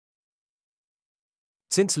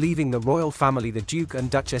Since leaving the royal family, the Duke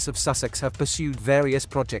and Duchess of Sussex have pursued various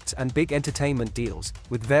projects and big entertainment deals,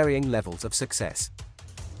 with varying levels of success.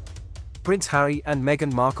 Prince Harry and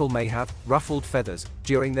Meghan Markle may have ruffled feathers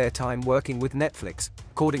during their time working with Netflix,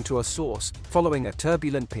 according to a source, following a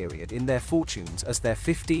turbulent period in their fortunes as their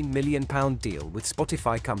 £15 million deal with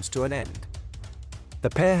Spotify comes to an end. The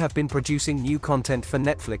pair have been producing new content for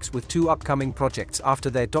Netflix with 2 upcoming projects after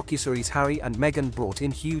their docuseries Harry and Meghan brought in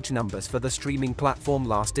huge numbers for the streaming platform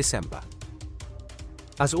last December.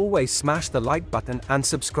 As always, smash the like button and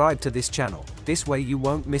subscribe to this channel, this way you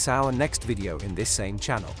won't miss our next video in this same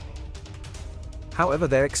channel. However,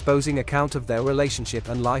 their exposing account of their relationship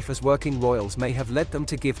and life as working royals may have led them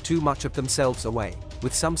to give too much of themselves away,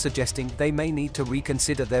 with some suggesting they may need to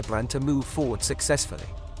reconsider their brand to move forward successfully.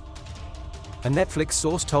 A Netflix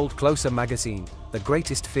source told Closer magazine, "The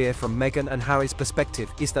greatest fear from Meghan and Harry's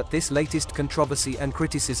perspective is that this latest controversy and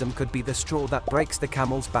criticism could be the straw that breaks the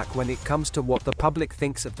camel's back when it comes to what the public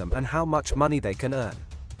thinks of them and how much money they can earn.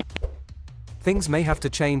 Things may have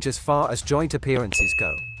to change as far as joint appearances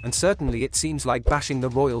go, and certainly it seems like bashing the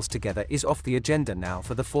royals together is off the agenda now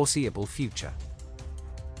for the foreseeable future."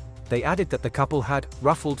 They added that the couple had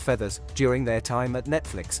ruffled feathers during their time at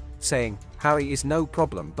Netflix, saying, "Harry is no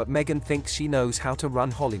problem, but Meghan thinks she knows how to run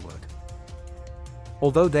Hollywood."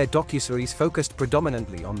 Although their docuseries focused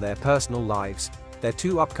predominantly on their personal lives, their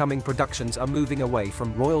 2 upcoming productions are moving away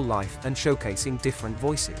from royal life and showcasing different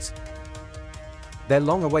voices. Their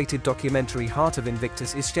long-awaited documentary Heart of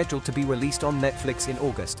Invictus is scheduled to be released on Netflix in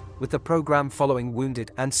August, with the program following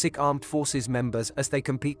wounded and sick armed forces members as they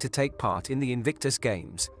compete to take part in the Invictus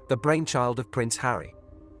Games, the brainchild of Prince Harry.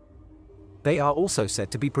 They are also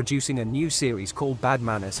said to be producing a new series called Bad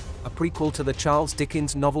Manners, a prequel to the Charles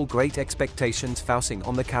Dickens novel Great Expectations, focusing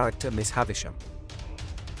on the character Miss Havisham.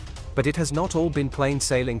 But it has not all been plain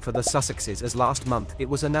sailing for the Sussexes, as last month it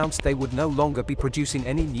was announced they would no longer be producing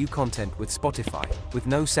any new content with Spotify, with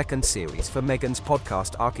no second series for Meghan's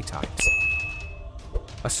podcast Archetypes.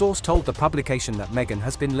 A source told the publication that Meghan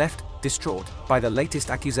has been left distraught by the latest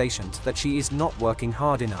accusations that she is not working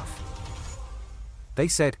hard enough. They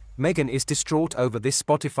said, "Meghan is distraught over this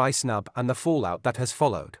Spotify snub and the fallout that has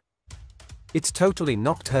followed. It's totally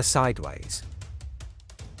knocked her sideways.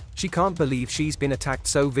 She can't believe she's been attacked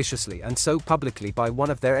so viciously and so publicly by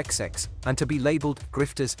one of their execs, and to be labeled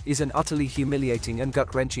grifters is an utterly humiliating and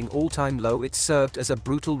gut-wrenching all-time low. It's served as a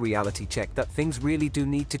brutal reality check that things really do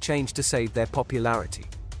need to change to save their popularity."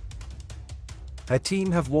 Her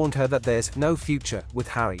team have warned her that there's no future with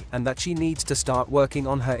Harry and that she needs to start working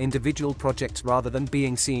on her individual projects rather than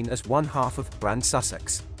being seen as one half of Brand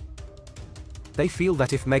Sussex. They feel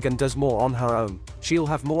that if Meghan does more on her own, she'll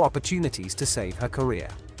have more opportunities to save her career.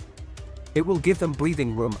 It will give them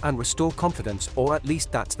breathing room and restore confidence, or at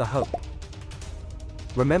least that's the hope.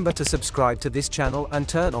 Remember to subscribe to this channel and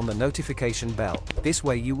turn on the notification bell, this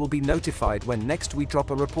way you will be notified when next we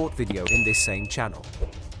drop a report video in this same channel.